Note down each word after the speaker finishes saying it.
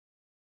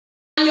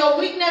your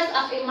weakness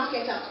as a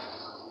marketer.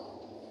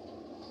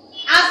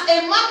 As a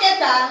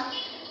marketer,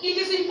 it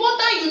is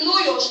important you know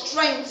your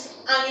strengths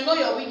and you know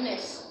your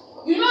weakness.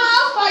 You know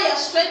how far your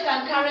strength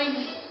can carry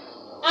you,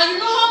 and you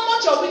know how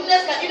much your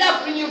weakness can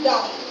either bring you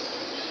down.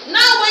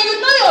 Now, when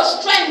you know your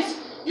strength,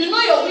 you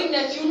know your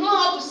weakness, you know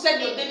how to set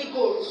your daily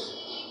goals.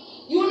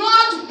 You know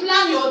how to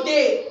plan your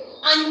day,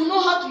 and you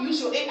know how to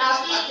use your 8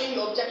 hours to attain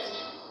your objective.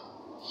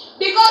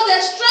 Because the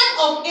strength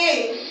of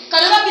A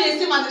can never be the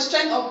same as the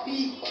strength of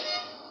B.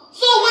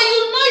 So when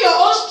you know your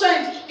own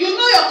strength, you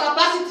know your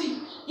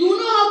capacity, you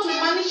know how to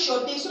manage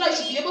your day so that you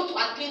should be able to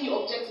attain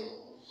your objective.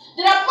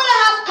 There are people that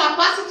have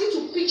capacity to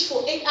pitch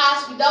for 8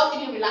 hours without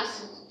even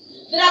relaxing.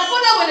 There are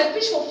people that when they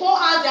pitch for 4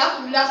 hours, they have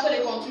to relax when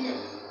they continue.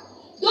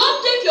 Don't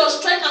take your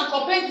strength and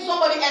compare it to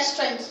somebody else's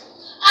strength.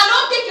 And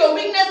don't take your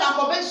weakness and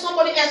compare it to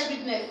somebody else's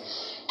weakness.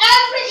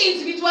 Every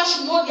individual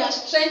should know their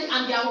strength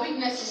and their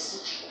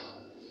weaknesses.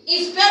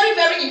 It's very,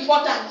 very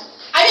important.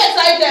 Are you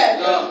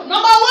excited? Yeah.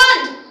 Number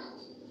 1,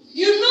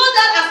 you know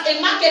that as a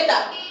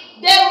marketer,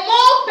 the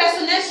more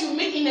personnel you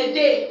meet in a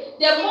day,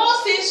 the more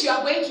sales you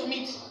are going to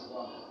meet.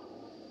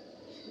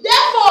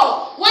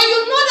 Therefore, when you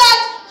know that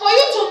for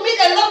you to meet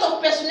a lot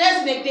of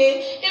personnel in a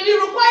day, it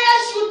will require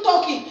you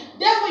talking.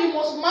 Therefore, you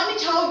must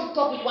manage how you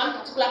talk with one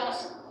particular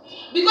person.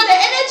 Because the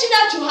energy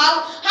that you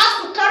have has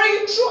to carry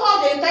you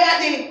throughout the entire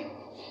day.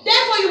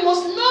 Therefore, you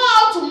must know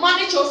how to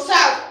manage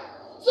yourself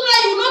so that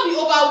you will not be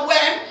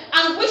overwhelmed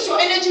and waste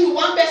your energy with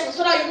one person,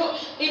 so that you know,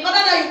 in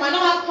order that you might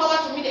not have power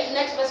to meet the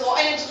next person or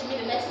energy to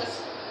meet the next person.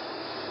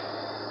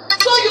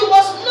 So you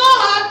must know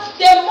how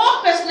the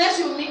more personnel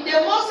you meet,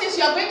 the more things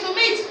you are going to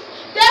meet.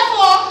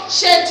 Therefore,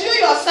 schedule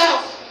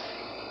yourself.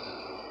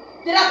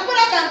 There are people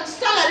that can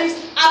stand like this,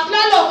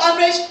 apply law of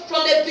average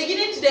from the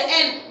beginning to the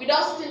end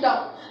without sitting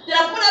down. There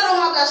are people that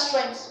don't have that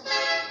strength.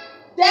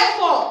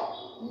 Therefore,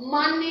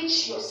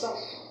 manage yourself.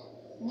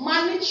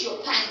 Manage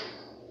your time.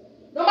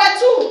 Number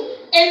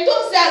 2,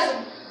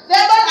 enthusiasm,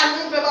 verbal and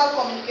non-verbal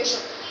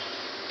communication.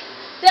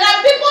 There are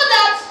people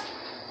that,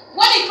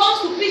 when it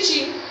comes to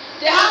preaching,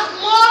 they have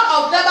more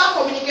of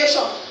verbal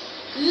communication,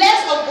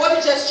 less of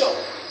body gesture.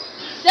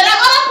 There are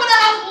other people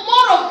that have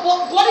more of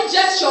body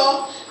gesture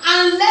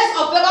and less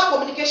of verbal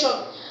communication.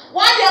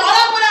 While there are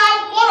other people that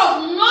have more of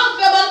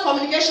non-verbal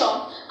communication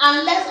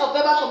and less of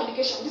verbal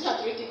communication. These are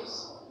 3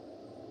 things.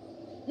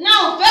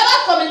 Now, verbal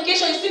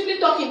communication is simply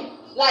talking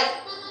like,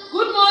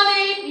 good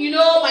morning,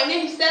 my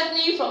name is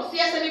Stephanie from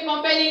CSME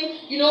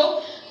company,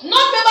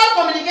 Non-verbal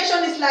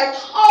communication is like,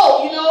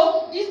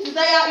 this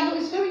desire,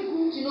 is very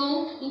good,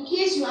 in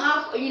case you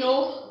have,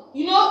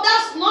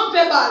 that's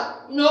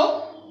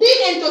non-verbal,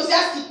 being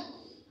enthusiastic.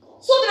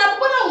 So there are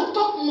people that will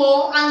talk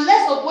more and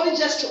less of body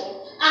gesture,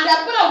 and there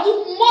are people that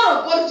will do more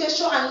of body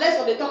gesture and less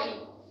of the talking.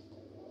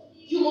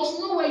 You must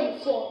know where you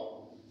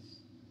fall.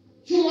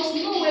 You must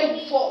know where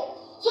you fall.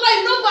 So that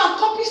you don't go and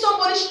copy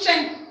somebody's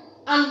strength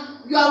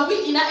and you are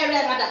weak in that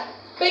area rather.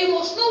 But you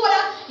must know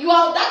whether you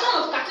are that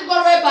kind of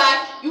category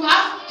whereby you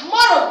have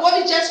more of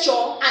body gesture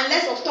and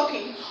less of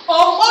talking,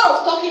 or more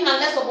of talking and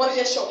less of body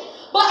gesture.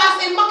 But as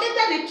a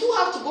marketer, the two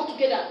have to go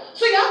together.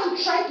 So you have to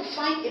try to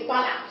find a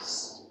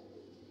balance.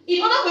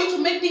 In order for you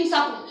to make things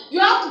happen, you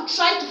have to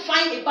try to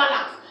find a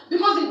balance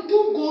because they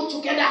do go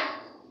together.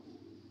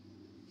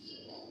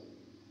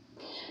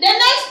 The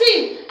next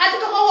thing I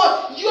talk about what?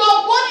 Your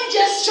body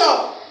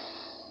gesture.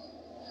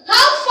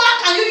 How far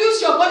can you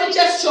use your body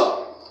gesture?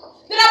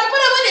 There are people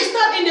that when they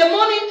start in the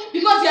morning,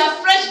 because they are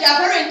fresh, they are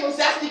very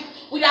enthusiastic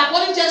with their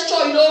body gesture,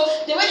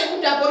 the way they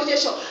move their body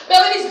gesture.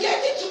 But when it's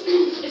getting to,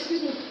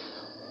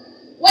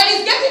 when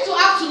it's getting to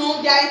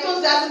afternoon, their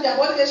enthusiasm, their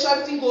body gesture,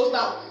 everything goes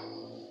down.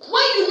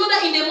 When you know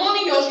that in the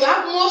morning you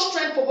have more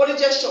strength for body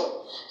gesture,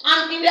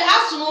 and in the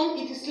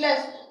afternoon it is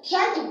less,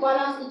 try to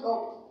balance it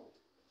up.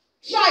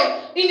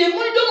 Try. In the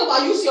morning, don't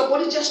overuse your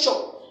body gesture.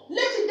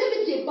 Let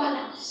it be a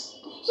balance,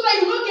 so that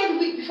you don't get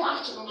weak before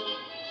afternoon.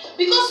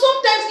 Because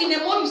sometimes in the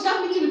morning you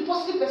start meeting with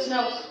positive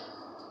personalities,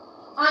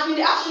 and in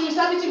the afternoon you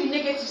start meeting with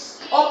negatives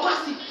or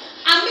passive.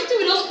 And meeting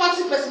with those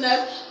passive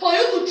personalities, for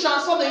you to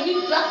transform, you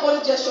need that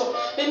body gesture.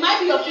 It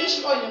might be your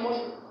finishing oil in the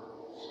morning.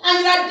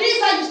 And there are days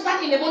that you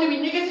start in the morning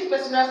with negative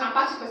personalities and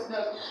passive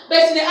personalities.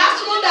 But it's in the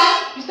afternoon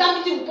that you start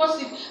meeting with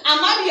positive. And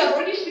maybe you have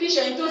already finished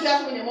your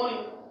enthusiasm in the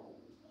morning.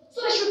 So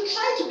they should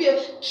try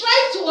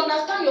to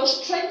understand your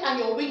strength and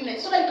your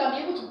weakness so that you can be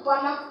able to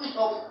balance it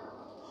up.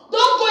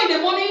 Don't go in the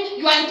morning,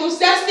 you are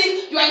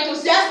enthusiastic,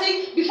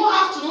 before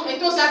afternoon,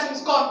 enthusiasm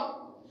is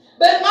gone.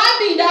 But it might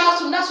be in the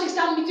afternoon, that's when you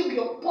start meeting with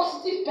your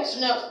positive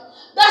personnel.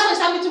 That's when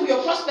you start meeting with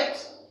your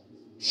prospects.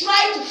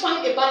 Try to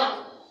find a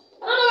balance.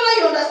 I don't know whether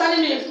you're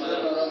understanding it.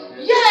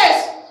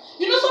 Yes.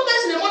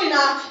 Sometimes in the morning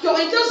your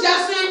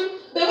enthusiasm,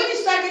 but when you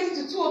start getting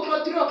to 2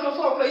 o'clock, 3 o'clock,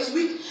 4 o'clock, it's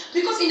weak.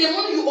 Because in the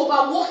morning you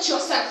overwork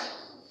yourself.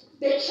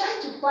 They try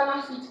to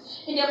balance it.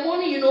 In the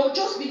morning,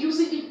 just be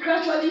using it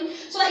gradually,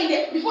 so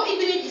that before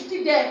evening it's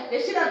still there.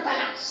 They see that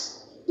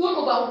balance. Don't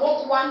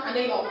overwork one and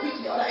then you're weak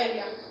in the other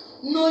area.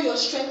 Know your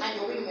strength and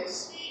your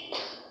weakness.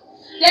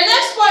 The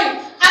next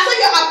point, I said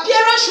your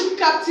appearance should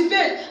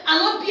captivate and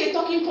not be a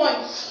talking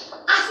point.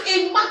 As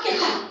a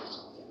marketer.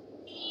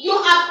 Your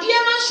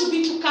appearance should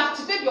be to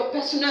captivate your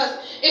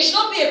personnel. It should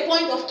not be a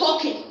point of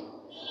talking.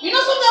 You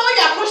know, sometimes when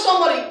you approach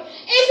somebody,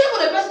 instead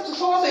for the person to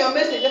focus on your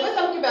message, the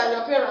person looking at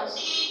your appearance.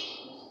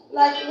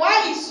 Like,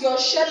 why is your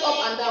shirt up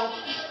and down?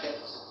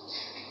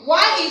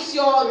 Why is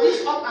your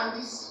this up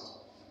and this?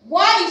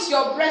 Why is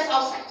your breast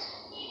outside?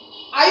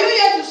 Are you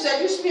here to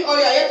seduce me or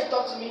you are here to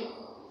talk to me?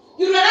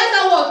 You realize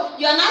that what?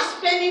 You are not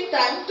spending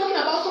time talking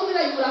about something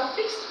that you would have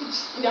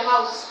fixed in the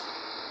house.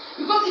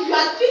 Because if you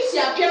had fixed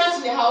your appearance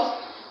in the house,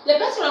 the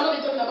person will not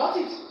be talking about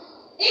it.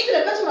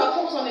 Instead, the person will have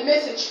focused on the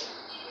message.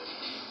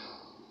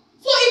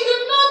 So if you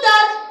know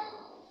that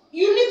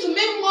you need to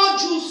make more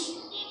juice,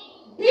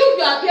 build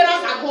your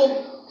appearance at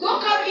home.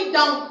 Don't carry it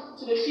down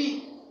to the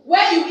field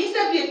where you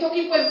instead be a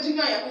talking point between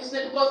you and your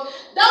person, because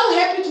that will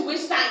help you to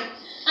waste time.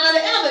 And at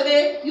the end of the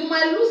day, you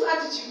might lose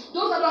attitude.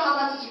 Those that don't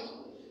have attitude,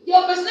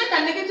 your person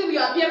can negative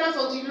your appearance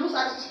until you lose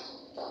attitude.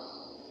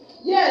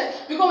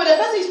 Yes, because when the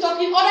person is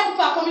talking, other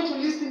people are coming to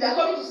listen. They are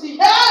coming to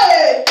see.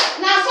 Hey,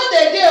 now so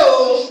they do.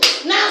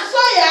 Now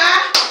so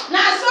yeah.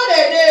 Now so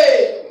they do.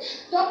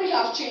 Topic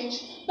have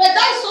changed, but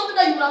that is something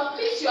that you will have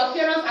fixed your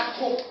appearance at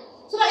home,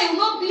 so that it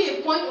will not be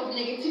a point of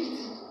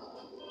negativity.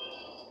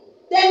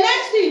 The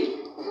next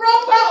thing,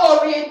 proper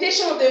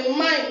orientation of the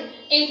mind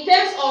in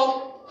terms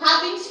of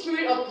having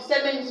spirit of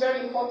discernment is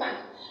very important.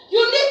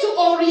 You need to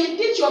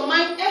orientate your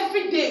mind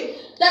every day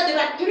that there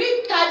are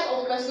 3 types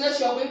of personnel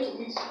you are going to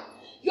meet.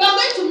 You are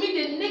going to meet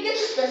the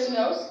negative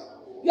personnel,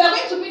 you are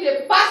going to meet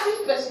the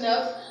passive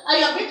personnel, and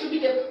you are going to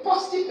meet the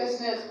positive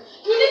personnel.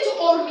 You need to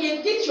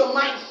orientate your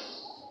mind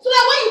so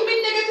that when you meet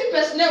negative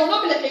personnel, it will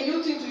not be like a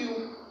new thing to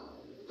you.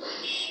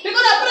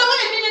 Because when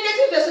you meet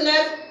negative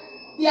personnel,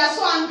 they are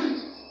so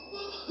angry.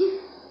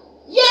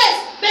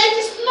 Yes, but it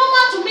is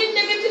normal to meet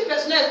negative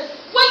personnel.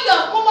 When you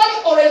have properly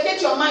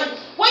oriented your mind,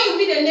 when you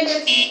meet a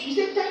negative, you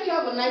say, thank you,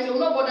 have a nice day, it will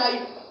not bother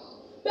you.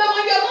 But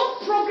when you have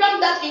not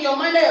programmed that in your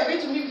mind that you are going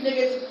to meet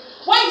negative,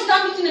 when you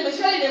start meeting them,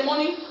 especially in the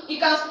morning, it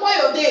can spoil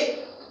your day.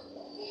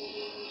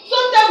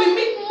 Sometimes we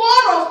meet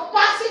more of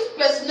passive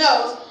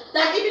personnel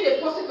than even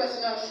the positive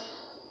personnel.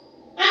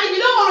 And if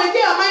you don't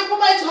orientate your mind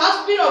properly to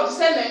have spirit of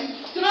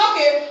discernment, to know,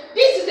 okay,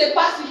 this is a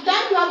passive,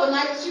 thank you, have a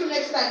nice day, see you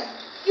next time.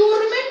 You will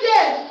remain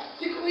there.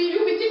 You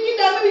will be thinking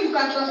that maybe you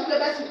can transform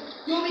the person.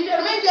 You will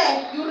remain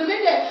there. You will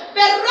remain there.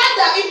 But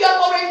rather, if you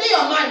have oriented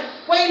your mind,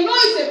 when you know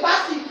it's a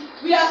passive,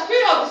 with a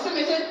spirit of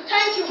discernment, say,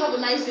 thank you, have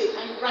a nice day,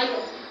 and you write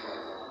off.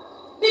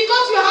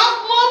 Because you have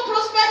more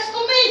prospects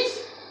to meet.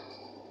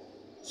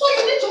 So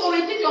you need to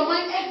orientate your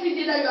mind every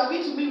day that you are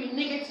going to meet with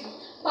negative,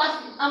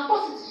 passive, and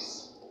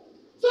positives.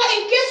 So that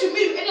in case you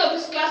meet with any of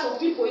this class of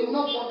people, it will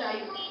not bother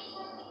you.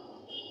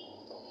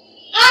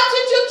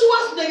 Attitude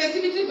towards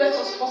negativity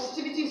versus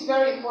positivity is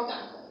very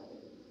important.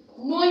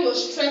 Know your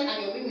strength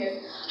and your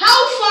weakness. How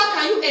far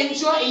can you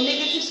endure a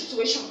negative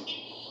situation?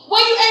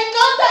 When you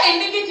encounter a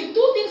negative,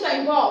 2 things are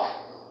involved.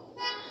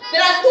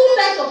 There are 2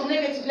 types of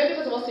negative. Let me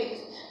first of all say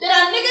this. There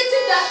are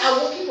negatives that are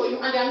working for you,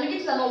 and there are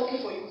negatives that are not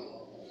working for you.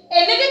 A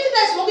negative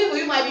that is working for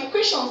you might be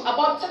questions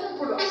about certain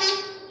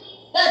products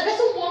that the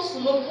person wants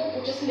to know before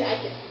purchasing the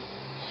item.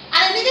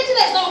 And a negative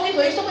that is not working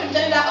for you, somebody will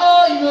tell you that,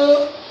 oh, you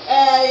know,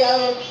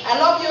 I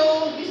love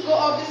you, this go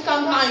up, this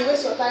come down, and you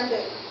waste your time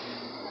there.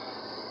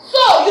 So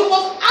you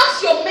must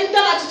ask your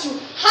mental attitude,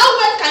 how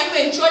well can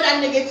you enjoy that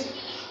negative?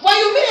 When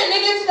you meet a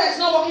negative that is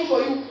not working for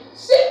you,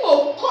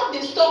 simple, cut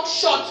the stock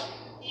short.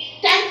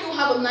 Thank you,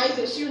 have a nice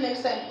day, see you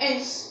next time,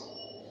 ends.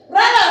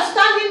 Rather than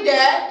standing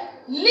there,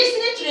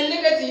 listening to the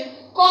negative,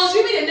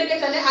 consuming the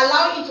negative, and then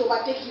allowing it to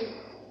overtake you.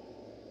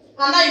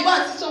 And now you go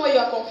and sit somewhere you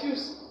are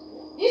confused.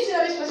 You see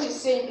what this person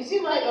is saying, is it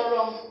right or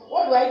wrong?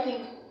 What do I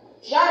think?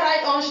 Should I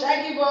write on? Should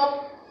I give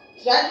up?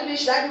 Should I do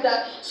this? Should I do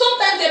that?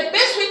 Sometimes the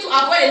best way to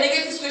avoid a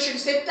negative situation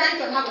is to say thank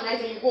you and have a nice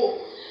day, you go.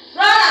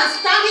 Rather than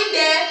standing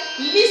there,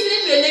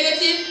 listening to the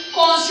negative,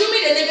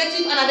 consuming the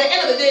negative, and at the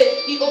end of the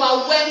day, it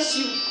overwhelms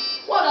you.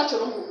 What about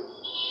your uncle?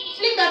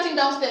 Flick that thing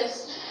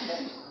downstairs.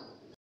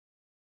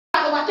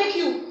 That overtake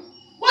you.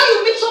 When you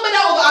meet somebody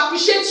that over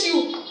appreciates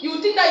you,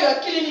 you think that you are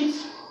killing it.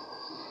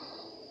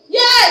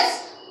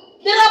 Yes!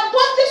 There are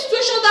positive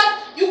situations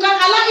that you can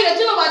allow it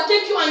to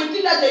overtake you and you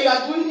think that you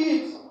are doing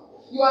it.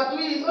 You are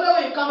doing it. Only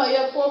when you come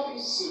here 4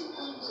 piece.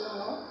 So,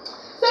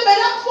 but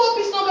that 4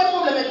 piece not a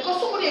problem because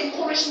somebody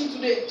encouraged me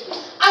today.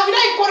 And with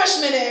that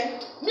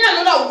encouragement, me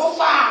and another will go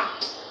far.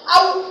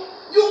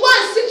 You go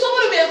and see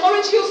somebody will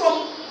encourage you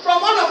from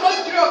 1 o'clock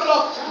to 3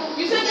 o'clock.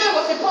 You say that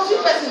was a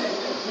positive person.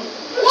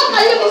 What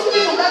are you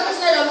listening from that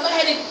person that you have never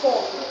heard it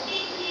before?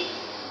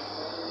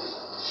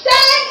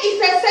 Time is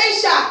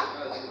essential.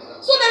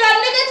 So there are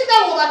negative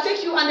that will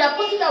overtake you and there are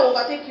positive that will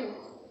overtake you.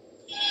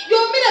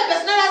 You'll meet a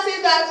person that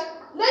says that,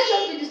 let's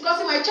just be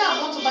discussing, my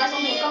child wants to buy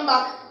something, come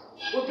back,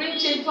 we'll bring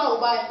change before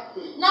we'll buy.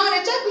 Now when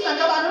the child puts and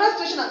come back, another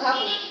situation has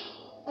happened.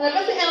 And the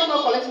person ends up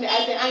not collecting the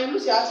item and you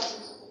lose your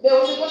attitude. They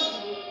were supposed to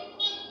do.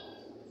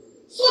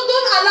 So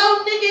don't allow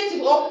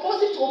negative or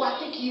positive to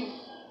overtake you.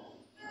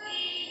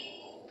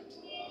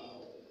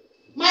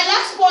 My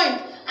last point,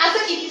 I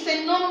said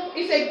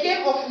it's a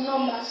game of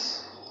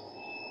numbers.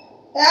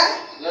 Yeah?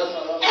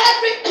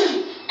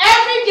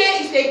 Every day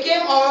is a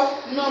game of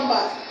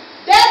numbers.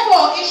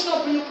 Therefore, it should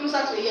not bring you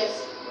closer to a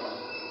yes.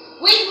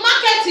 With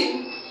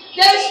marketing,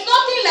 there is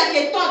nothing like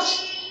a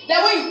touch.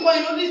 That when you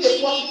point, this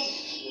is a positive.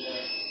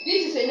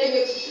 This is a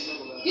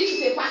negative. This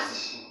is a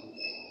passive.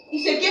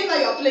 It's a game that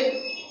you are playing.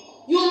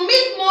 You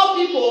meet more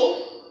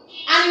people,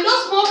 and in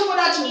those more people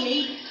that you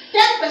meet,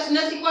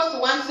 10% equals to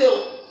 1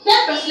 sale.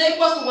 10%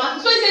 equals to 1.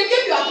 So it's a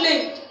game you are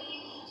playing.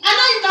 And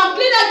now you can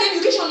play that game,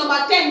 you reach on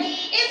number 10.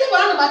 Instead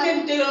for number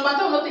 10 to take, number 10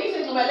 will not take,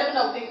 instead number 11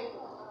 that will take.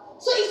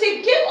 So it's a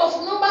game of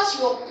numbers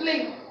you are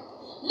playing.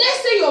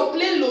 Let's say you're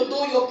playing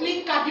Ludo, you're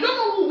playing card. You don't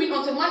know who will win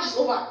until match is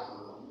over.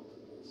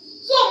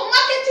 So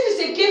marketing is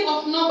a game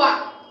of number.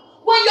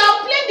 When you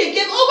are playing the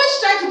game, always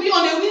try to be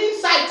on the winning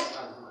side.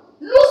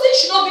 Losing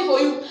should not be for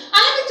you.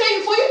 And let me tell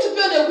you, for you to be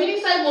on the winning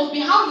side must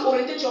be how you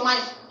orientate your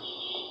mind.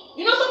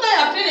 You know, sometimes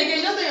you are playing a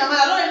game, just say your mind,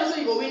 I don't know so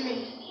you go win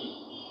me.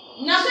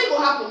 Now say it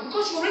will happen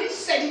because you already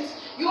said it.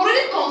 You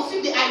already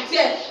conceived the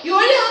idea. You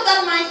already have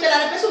that mindset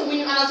that the person will win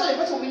you, and I saw the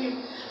person will win you.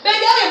 But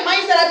you have a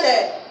mindset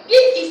that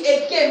this is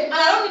a game and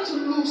I don't need to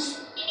lose.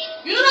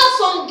 You know that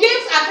some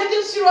games are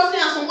taken seriously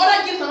and some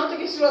other games are not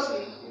taken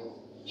seriously.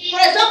 For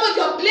example, if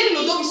you are playing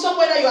Ludo with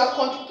somebody that you are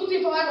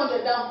putting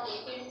 500 down,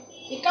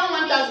 you count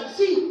 1,000.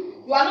 See,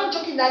 you are not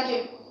joking that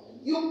game.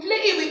 You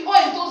play it with all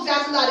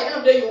enthusiasm, at the end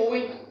of the day you will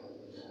win.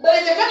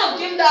 But it's a kind of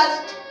game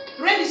that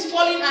rain is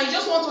falling and you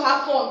just want to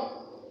have fun.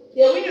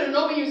 They win you,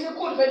 not win you. Say,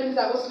 cool, the means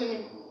I go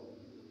swimming.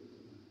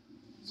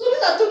 So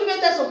these are two different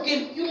types of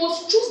game. You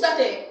must choose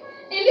that.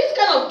 In this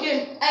kind of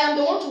game, I am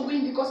the one to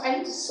win because I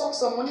need to suck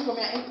some money from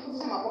you and put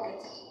it in my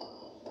pocket.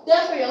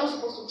 Therefore, you are not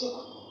supposed to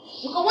joke.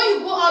 Because when you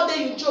go out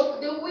there, you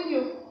joke, they will win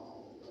you.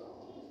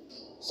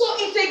 So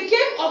it's a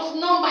game of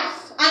numbers,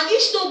 and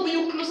each will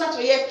bring you closer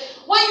to a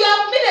yes. When you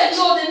have made a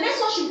no, the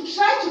next one should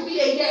try to be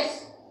a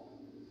yes.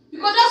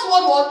 Because that's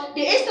what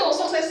the extent of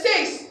success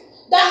says.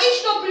 That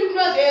each don't bring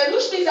close a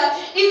which means that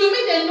if you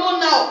meet a no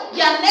now,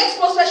 your next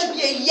prospect should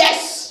be a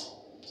yes.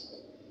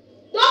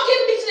 Don't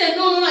keep meeting a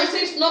no and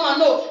say it's no.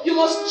 You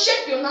must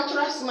check your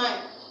natural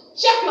smile.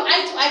 Check your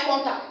eye-to-eye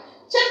contact.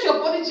 Check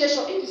your body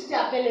gesture if it's still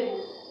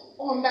available.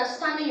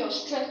 Understanding your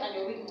strength and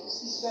your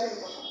weakness is very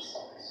important.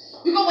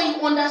 Because when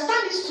you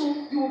understand these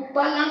two, you will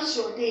balance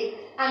your day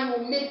and you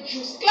will make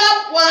juice.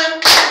 Clap 1,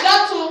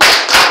 clap 2,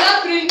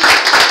 clap 3. So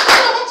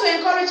I want to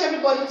encourage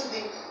everybody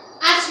today.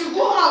 As you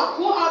go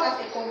out as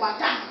a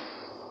combatant.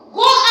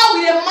 Go out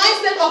with a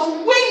mindset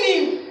of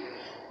winning.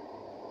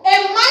 A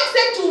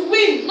mindset to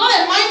win, not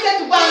a mindset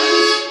to go and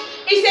lose.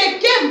 It's a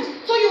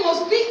game, so you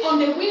must be on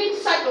the winning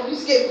side of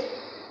this game.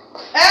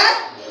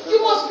 You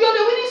must be on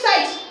the winning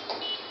side.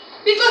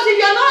 Because if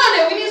you're not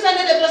on the winning side,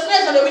 then the person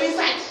is on the winning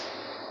side.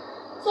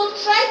 So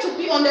try to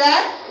be on the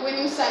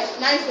winning side.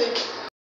 Nice.